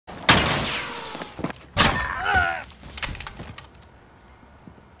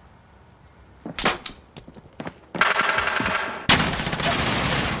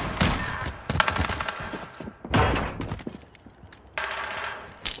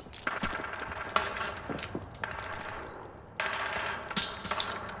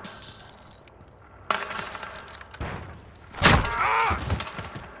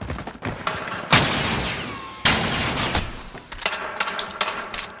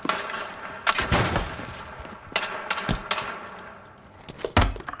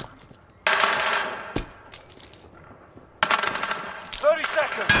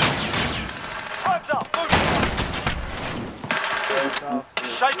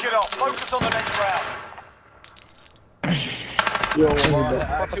Finish it off. Focus on the next round. Yo,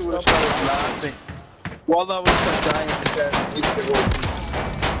 I actually wish I was laughing. While I was dying,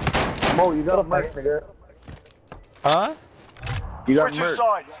 Mo, you got a mic, nigga. huh? You got Switching merch.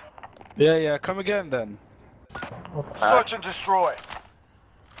 sides. Yeah, come again then. Search and destroy.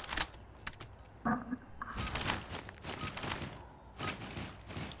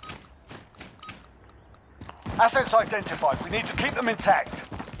 Assets identified. We need to keep them intact.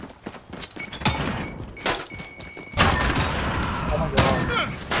 Oh my god.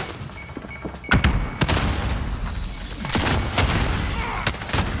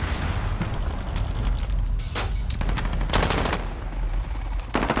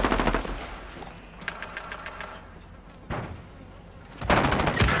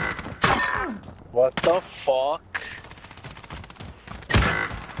 What the fuck?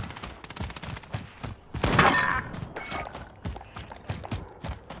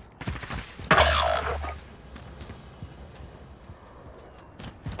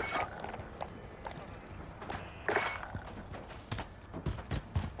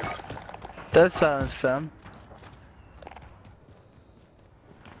 That sounds fam.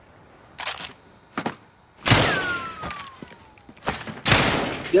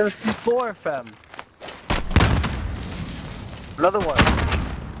 You have a C4 fam. Another one.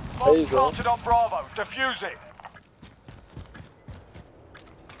 There you Bomb go. planted on Bravo. Defuse it.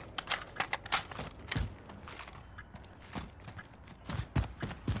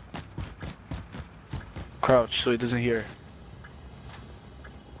 Crouch so he doesn't hear.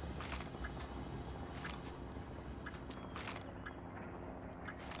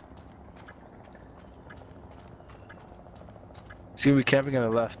 He's gonna be camping on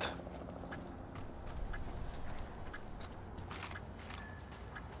the left.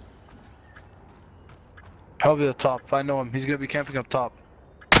 Probably the top. I know him. He's gonna be camping up top.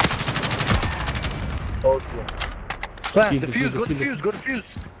 Okay. Plant, defuse, go defuse, go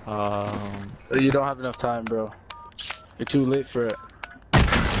defuse. You don't have enough time, bro. You're too late for it.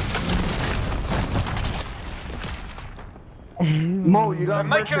 Mo, you They're got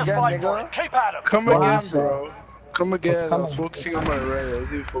merch making us again, fight for nigga. it. Keep at them. Come What again, happened? bro. Come again. I was coming. focusing on my right. I was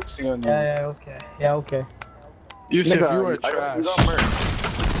even focusing on you. Yeah, okay. Yeah, okay. Yusuf, Nigga, you are you trash. got merch.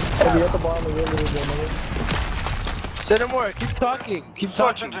 I'll be at the bottom of the video, nigga. Say no more. Keep talking. Keep Search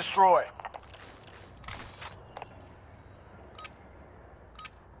talking. and destroy.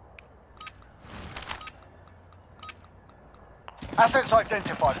 Assets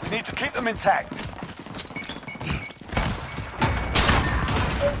identified. We need to keep them intact.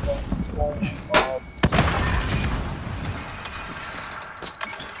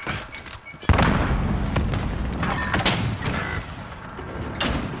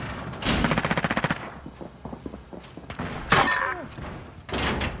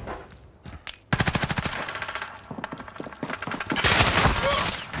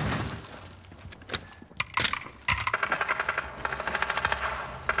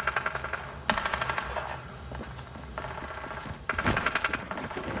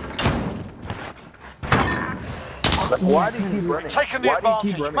 Why do you keep running? Taking the Why do you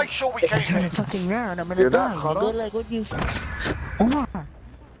advantage. keep running? Make sure we If I keep turn it. fucking round, I'm gonna You're die. that caught Nigga, up? like what you? Omar,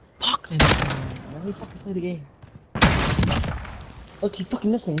 fuck. Let me fucking play the game. Look, you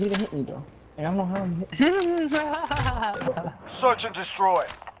fucking missed me. You didn't even hit me, bro. And I don't know how I'm hit. Search and destroy.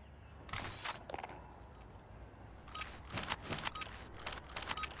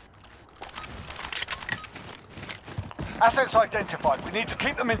 Assets identified. We need to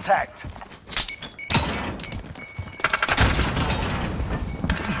keep them intact.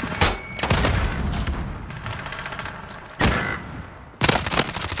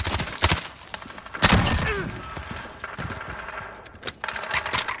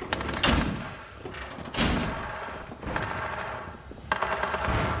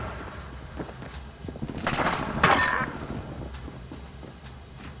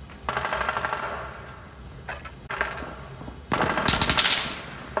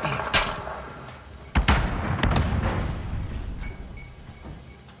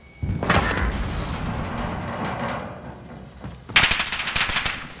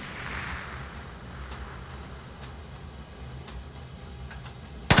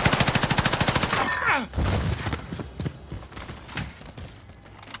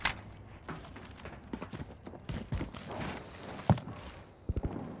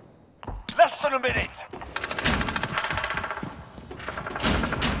 Less than a minute.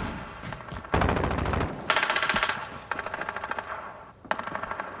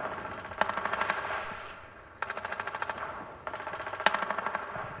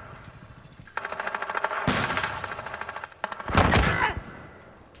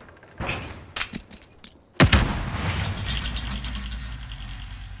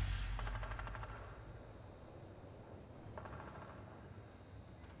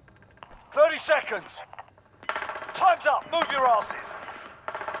 seconds. Time's up. Move your asses.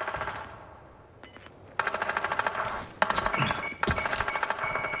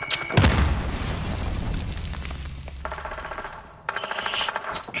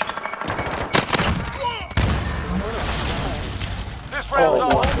 This round's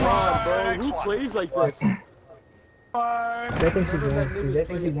over. Come on, bro. Next Who one. plays like this? They think she's nasty. They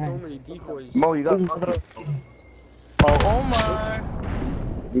think she's So nasty. many decoys. Mo, you got lucky. Oh, Omar.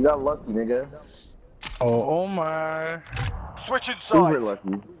 You got lucky, nigga. Oh, Omar. Switching Super sides.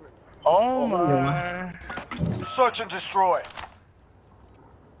 lucky. Omar. Search and destroy.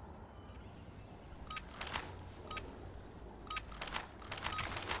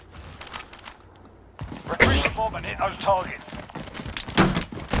 Retrieve the bomb and hit those targets.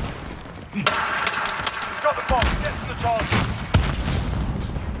 You've got the bomb. Get to the target.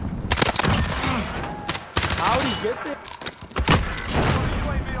 How did he get there?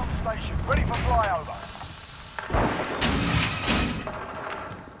 UAV on station. Ready for flyover.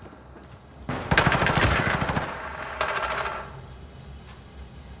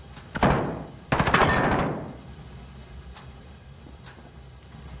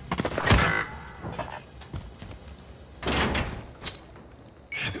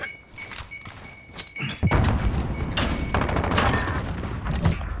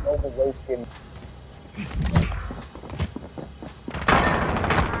 Overwasting.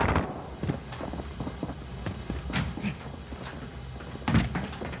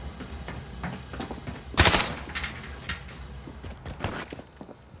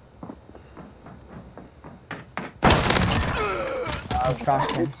 Trash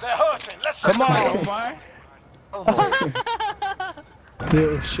cans. They're hurting. Let's Come on, them. Omar.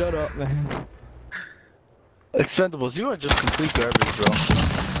 Yo, shut up, man. Expendables, you are just complete garbage, bro.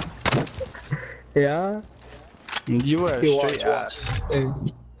 Yeah? You are Yo, straight ass. Hey,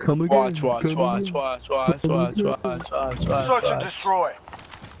 come again. Watch. come again. Search and destroy.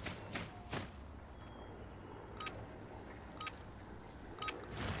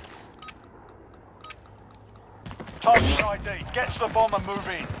 Target ID. Get to the bomb and move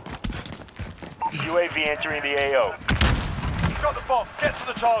in. UAV entering the AO. You've got the bomb. Get to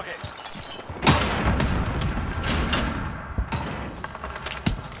the target.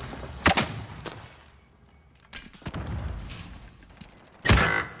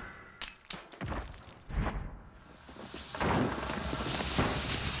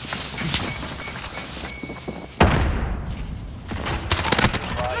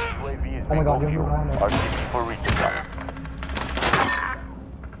 UAV is Oh my god, you're moving on. RTB for resupply.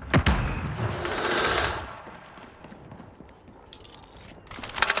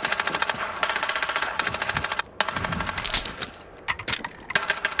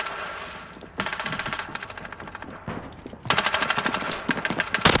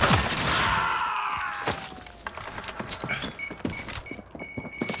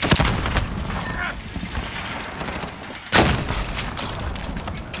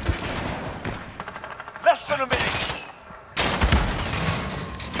 Less than a minute.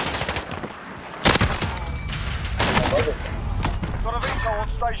 Got a VTOL on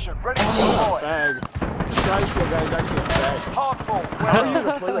station. Ready to deploy. Fag. This guy's actually a fag. Hardball. How are you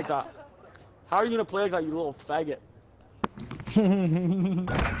gonna play like that? How are you gonna play like that, you little faggot?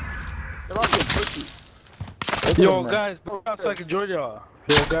 Get off your pussy. Yo, guys, back up so I can join y'all.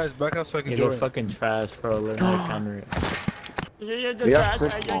 Yo, guys, back up so I can You're join. fucking trash, bro. Learn how to counter it. We have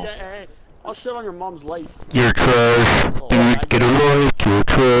 6 balls. I'll shit on your mom's life. You're trash. Oh, faggot. Get a life. You're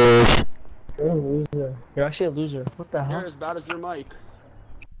trash. You're a loser. You're actually a loser. What the hell? You're as bad as your mic.